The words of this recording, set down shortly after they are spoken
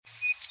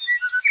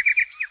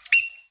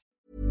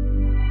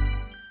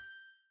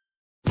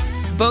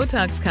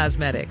Botox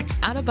Cosmetic,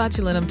 out of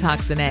botulinum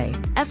toxin A,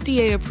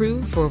 FDA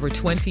approved for over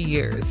 20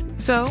 years.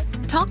 So,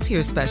 talk to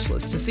your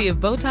specialist to see if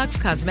Botox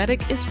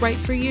Cosmetic is right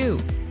for you.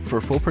 For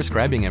full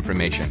prescribing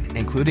information,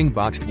 including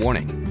boxed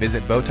warning,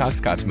 visit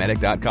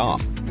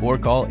BotoxCosmetic.com or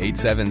call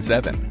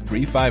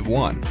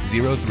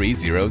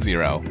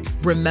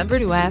 877-351-0300. Remember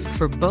to ask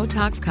for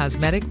Botox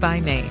Cosmetic by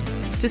name.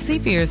 To see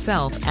for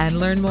yourself and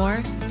learn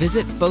more,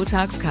 visit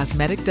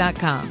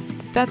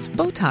BotoxCosmetic.com. That's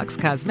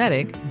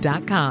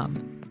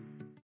BotoxCosmetic.com.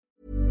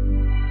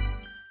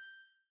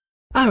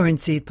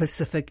 RNZ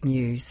Pacific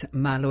News,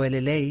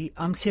 Maloelele,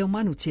 I'm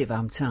Silmanutiv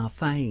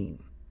Amtawhai.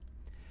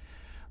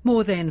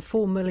 More than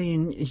 $4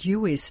 million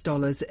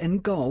in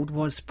gold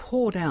was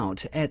poured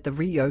out at the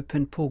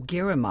reopened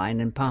Porgera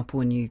mine in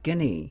Papua New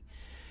Guinea.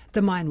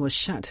 The mine was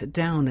shut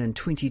down in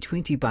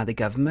 2020 by the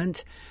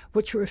government,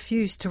 which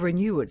refused to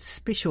renew its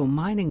special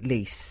mining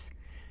lease.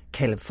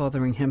 Caleb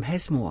Fotheringham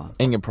has more.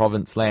 Inga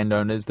Province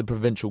landowners, the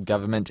provincial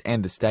government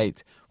and the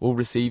state will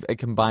receive a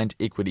combined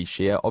equity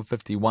share of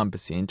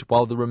 51%,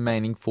 while the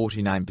remaining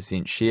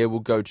 49% share will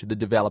go to the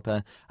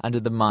developer under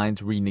the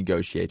mine's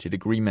renegotiated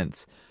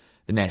agreements.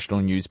 The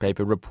national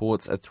newspaper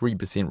reports a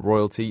 3%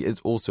 royalty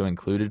is also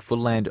included for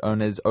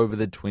landowners over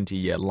the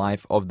 20-year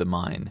life of the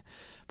mine.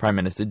 Prime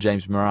Minister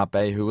James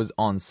Marape, who was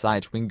on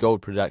site when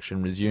gold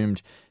production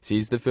resumed,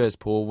 says the first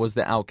pour was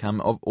the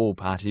outcome of all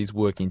parties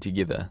working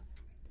together.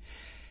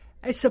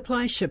 A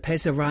supply ship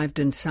has arrived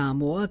in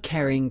Samoa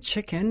carrying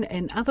chicken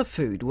and other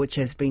food which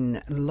has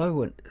been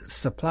low in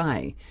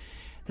supply.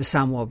 The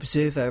Samoa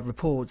Observer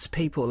reports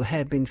people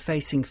have been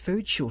facing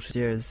food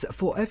shortages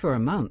for over a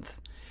month.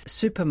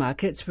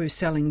 Supermarkets were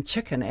selling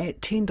chicken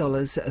at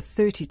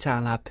 $10.30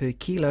 tala per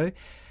kilo,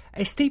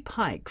 a steep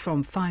hike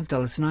from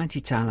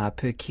 $5.90 tala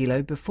per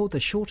kilo before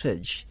the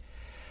shortage.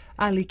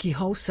 Aliki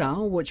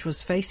Wholesale, which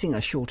was facing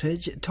a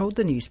shortage, told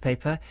the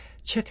newspaper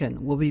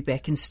chicken will be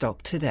back in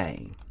stock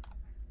today.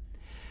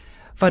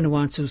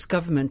 Vanuatu's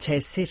government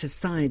has set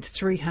aside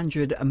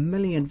 300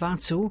 million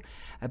vatu,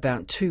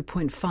 about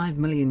 $2.5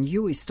 million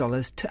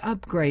to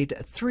upgrade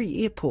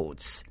 3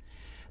 airports.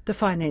 The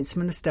finance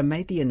minister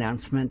made the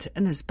announcement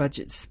in his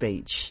budget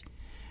speech.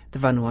 The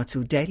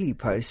Vanuatu Daily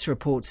Post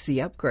reports the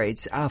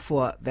upgrades are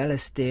for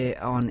Balestier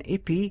on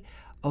Epi,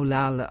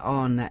 Olala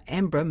on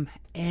Ambram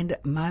and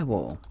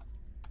Maiwo.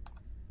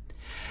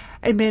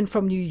 A man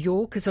from New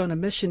York is on a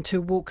mission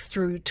to walk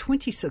through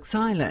 26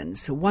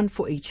 islands, one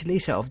for each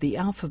letter of the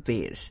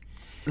alphabet.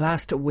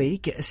 Last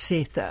week,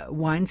 Seth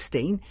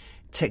Weinstein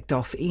ticked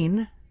off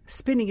N,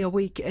 spending a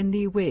week in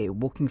Niue,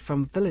 walking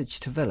from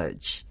village to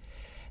village.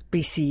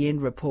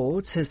 BCN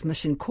reports his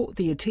mission caught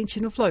the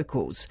attention of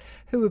locals,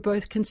 who were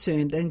both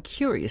concerned and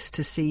curious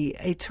to see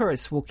a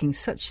tourist walking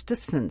such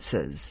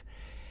distances.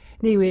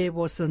 Niue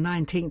was the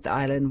 19th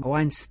island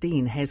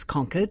Weinstein has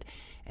conquered,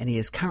 and he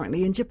is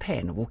currently in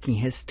Japan walking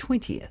his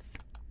 20th.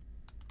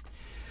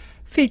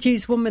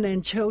 Fiji's Women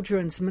and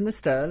Children's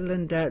Minister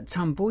Linda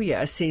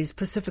Tambuya says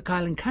Pacific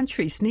Island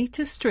countries need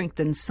to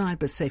strengthen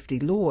cyber safety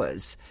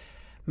laws.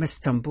 Ms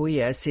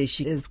Tambuya says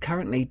she is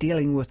currently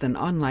dealing with an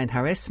online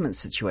harassment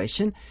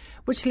situation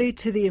which led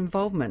to the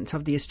involvement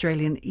of the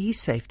Australian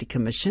E-Safety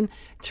Commission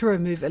to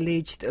remove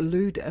alleged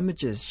lewd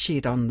images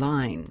shared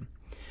online.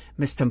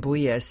 Ms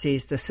Tambuya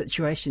says the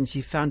situation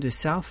she found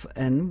herself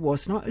in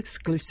was not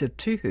exclusive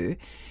to her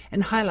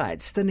and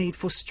highlights the need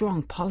for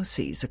strong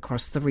policies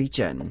across the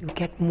region. We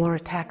get more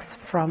attacks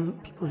from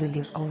people who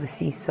live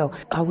overseas, so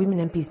our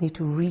women MPs need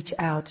to reach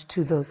out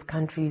to those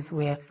countries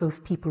where those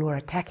people who are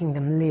attacking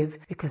them live,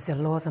 because their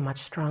laws are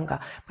much stronger.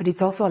 But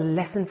it's also a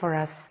lesson for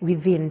us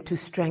within to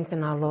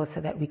strengthen our laws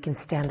so that we can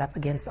stand up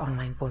against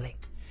online bullying.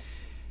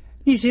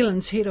 New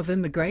Zealand's head of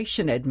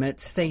immigration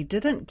admits they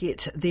didn't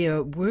get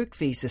their work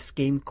visa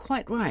scheme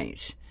quite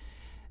right.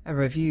 A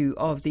review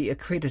of the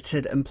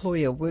accredited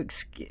employer work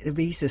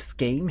visa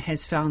scheme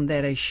has found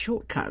that a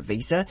shortcut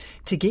visa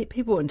to get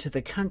people into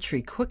the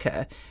country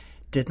quicker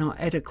did not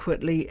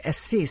adequately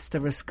assess the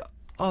risk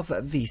of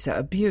visa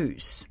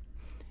abuse.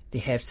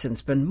 There have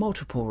since been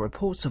multiple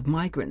reports of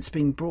migrants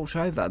being brought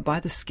over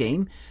by the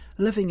scheme,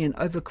 living in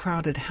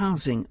overcrowded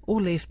housing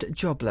or left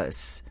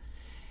jobless.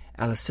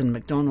 Alison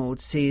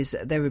MacDonald says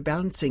they were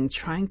balancing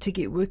trying to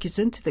get workers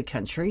into the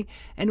country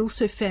and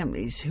also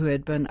families who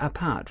had been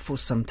apart for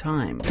some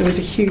time. There was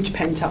a huge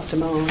pent-up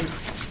demand.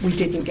 We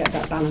didn't get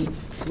that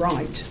balance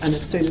right, and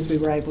as soon as we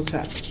were able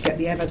to get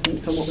the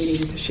evidence on what we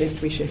needed to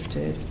shift, we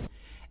shifted.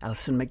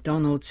 Alison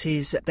MacDonald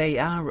says they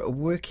are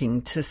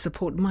working to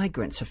support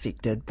migrants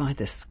affected by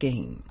this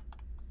scheme.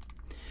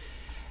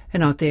 In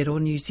Aotearoa,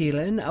 New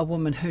Zealand, a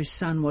woman whose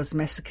son was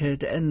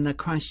massacred in the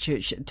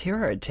Christchurch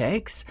terror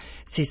attacks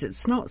says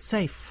it's not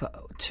safe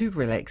to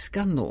relax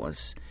gun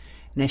laws.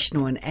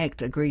 National and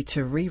ACT agreed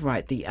to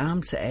rewrite the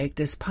Arms Act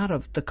as part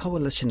of the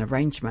coalition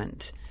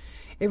arrangement.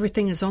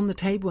 Everything is on the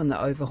table in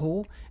the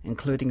overhaul,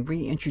 including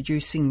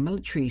reintroducing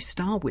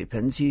military-style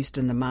weapons used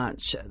in the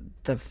March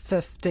the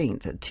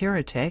 15th terror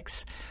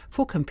attacks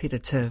for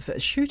competitive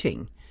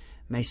shooting.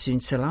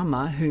 Maysoon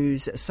Salama,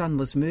 whose son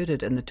was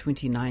murdered in the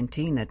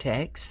 2019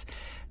 attacks,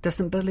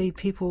 doesn't believe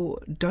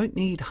people don't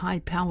need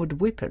high-powered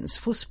weapons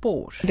for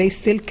sport. They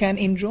still can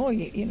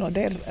enjoy,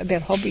 their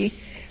hobby,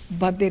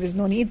 but there is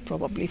no need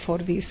probably for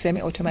these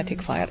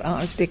semi-automatic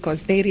firearms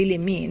because they really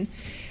mean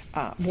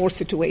war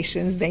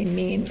situations. They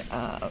mean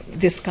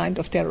this kind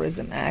of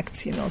terrorism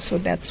acts, So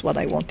that's what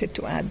I wanted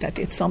to add, that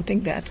it's something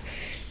that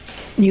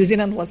New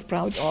Zealand was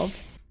proud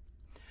of.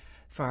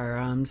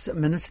 Firearms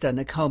Minister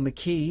Nicole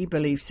McKee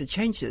believes the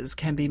changes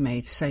can be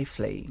made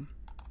safely.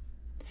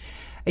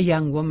 A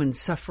young woman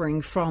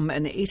suffering from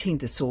an eating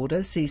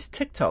disorder says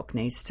TikTok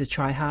needs to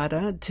try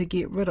harder to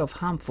get rid of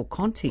harmful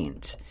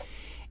content.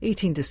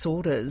 Eating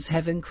disorders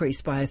have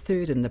increased by a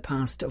third in the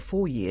past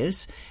 4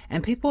 years,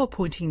 and people are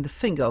pointing the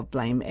finger of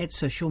blame at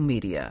social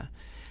media.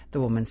 The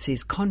woman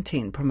says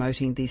content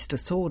promoting these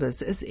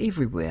disorders is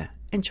everywhere,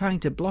 and trying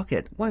to block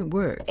it won't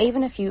work.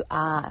 Even if you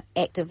are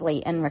actively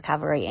in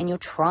recovery and you're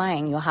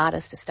trying your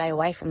hardest to stay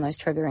away from those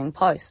triggering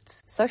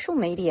posts, social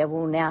media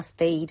will now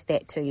feed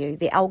that to you.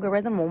 The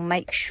algorithm will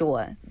make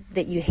sure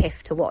that you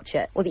have to watch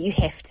it or that you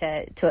have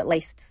to at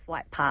least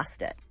swipe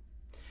past it.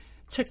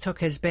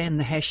 TikTok has banned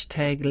the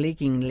hashtag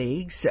legging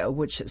legs,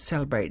 which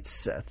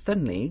celebrates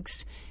thin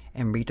legs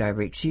and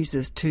redirects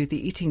users to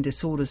the Eating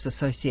Disorders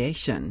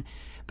Association.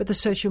 But the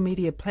social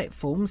media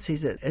platform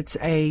says it's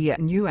a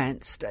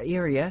nuanced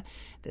area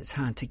that's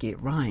hard to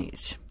get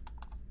right.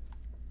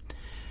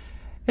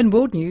 In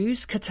world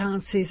news,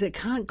 Qatar says it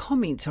can't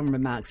comment on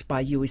remarks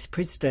by US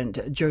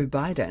President Joe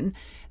Biden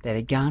that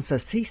a Gaza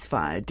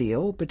ceasefire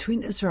deal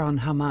between Israel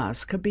and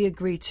Hamas could be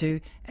agreed to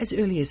as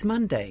early as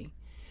Monday.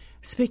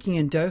 Speaking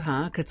in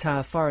Doha,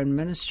 Qatar Foreign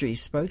Ministry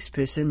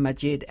spokesperson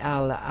Majed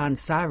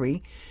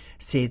Al-Ansari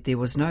said there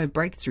was no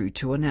breakthrough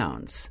to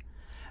announce.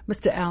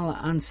 Mr.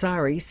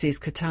 Al-Ansari says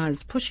Qatar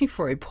is pushing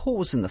for a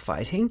pause in the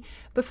fighting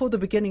before the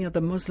beginning of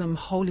the Muslim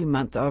holy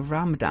month of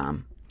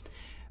Ramadan,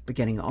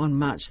 beginning on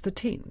March the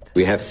 10th.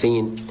 We have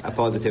seen a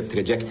positive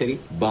trajectory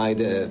by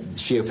the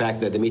sheer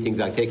fact that the meetings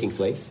are taking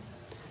place,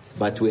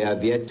 but we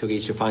have yet to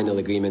reach a final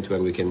agreement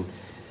where we can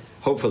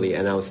hopefully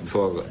announce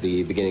before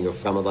the beginning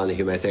of Ramadan a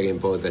humanitarian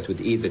pause that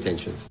would ease the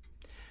tensions.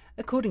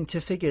 According to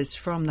figures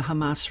from the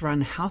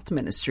Hamas-run health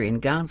ministry in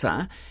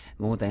Gaza,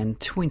 more than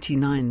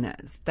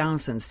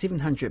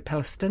 29,700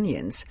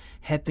 Palestinians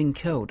have been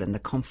killed in the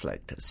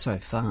conflict so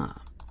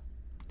far.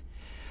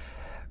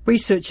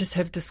 Researchers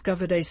have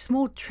discovered a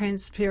small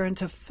transparent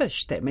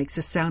fish that makes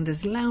a sound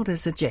as loud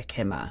as a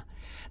jackhammer.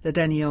 The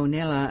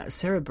Danionella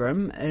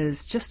cerebrum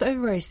is just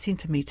over a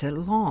centimetre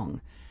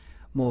long.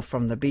 More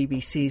from the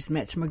BBC's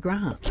Matt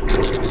McGrath.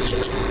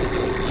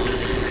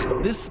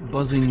 This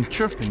buzzing,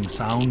 chirping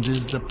sound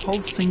is the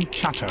pulsing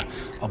chatter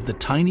of the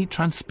tiny,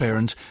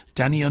 transparent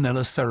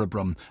Danionella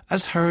cerebrum,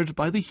 as heard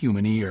by the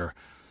human ear.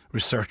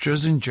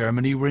 Researchers in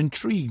Germany were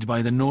intrigued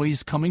by the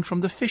noise coming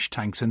from the fish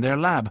tanks in their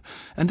lab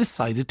and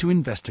decided to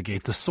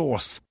investigate the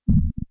source.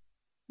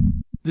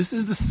 This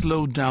is the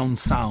slowed-down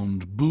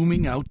sound,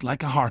 booming out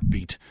like a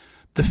heartbeat.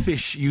 The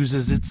fish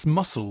uses its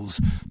muscles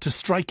to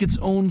strike its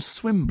own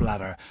swim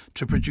bladder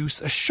to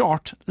produce a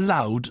short,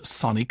 loud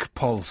sonic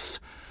pulse.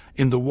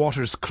 In the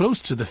waters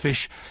close to the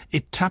fish,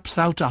 it taps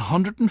out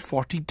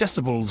 140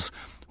 decibels,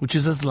 which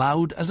is as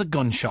loud as a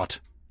gunshot.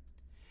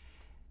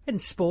 In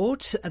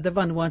sport, the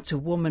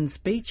Vanuatu women's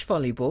beach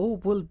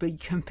volleyball will be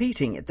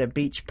competing at the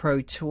Beach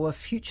Pro Tour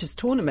Futures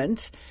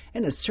Tournament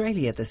in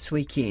Australia this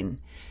weekend.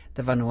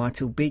 The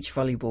Vanuatu Beach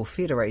Volleyball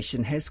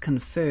Federation has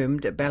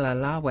confirmed Bella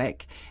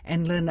Lawak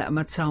and Lynn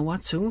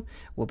Matawatu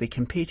will be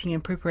competing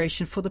in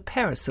preparation for the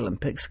Paris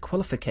Olympics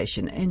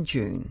qualification in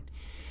June.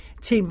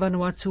 Team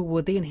Vanuatu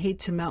will then head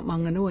to Mount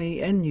Maunganui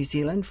in New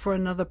Zealand for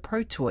another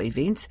Pro Tour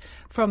event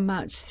from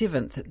March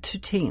 7th to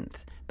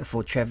 10th,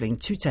 before travelling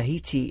to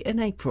Tahiti in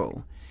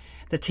April.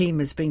 The team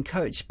has been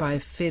coached by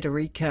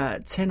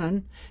Federica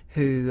Tenon,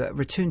 who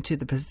returned to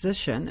the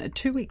position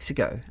 2 weeks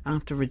ago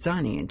after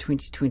resigning in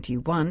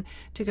 2021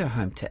 to go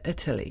home to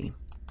Italy.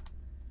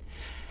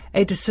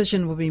 A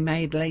decision will be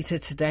made later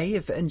today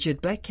if injured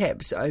Black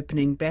Caps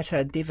opening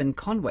batter Devon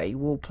Conway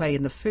will play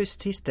in the first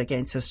test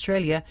against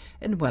Australia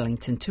in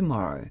Wellington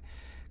tomorrow.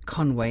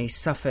 Conway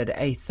suffered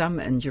a thumb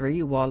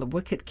injury while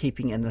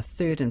wicket-keeping in the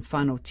third and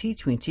final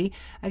T20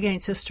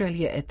 against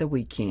Australia at the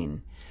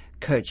weekend.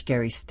 Coach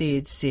Gary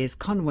Stead says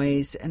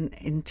Conway's an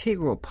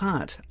integral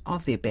part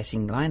of their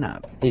batting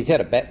lineup. He's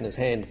had a bat in his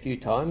hand a few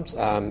times.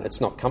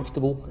 It's not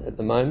comfortable at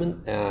the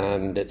moment,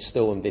 and it's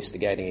still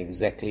investigating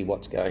exactly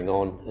what's going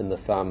on in the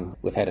thumb.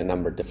 We've had a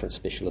number of different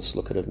specialists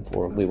look at it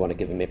for him. We want to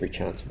give him every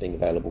chance of being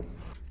available.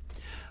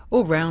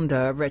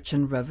 All-rounder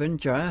Rachin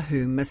Ravindra,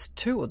 who missed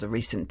 2 of the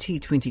recent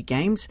T20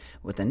 games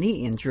with a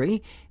knee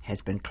injury,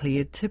 has been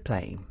cleared to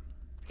play.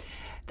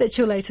 That's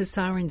your latest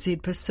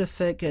RNZ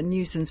Pacific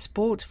news and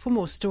sport. For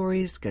more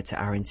stories, go to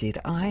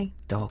rnzi.com.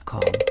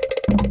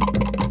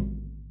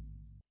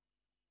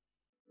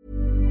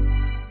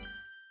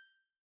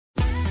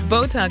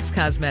 Botox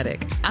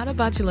Cosmetic, out of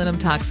botulinum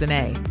toxin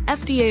A,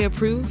 FDA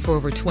approved for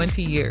over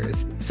 20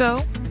 years.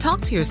 So, talk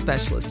to your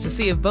specialist to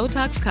see if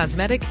Botox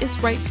Cosmetic is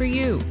right for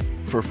you.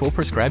 For full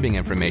prescribing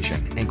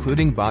information,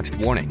 including boxed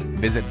warning,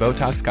 visit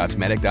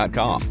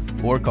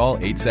BotoxCosmetic.com or call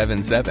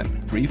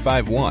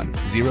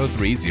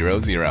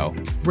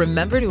 877-351-0300.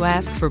 Remember to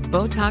ask for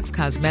Botox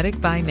Cosmetic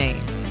by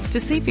name. To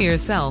see for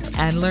yourself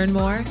and learn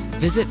more,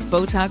 visit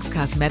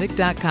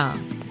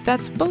BotoxCosmetic.com.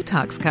 That's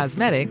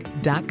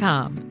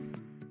BotoxCosmetic.com.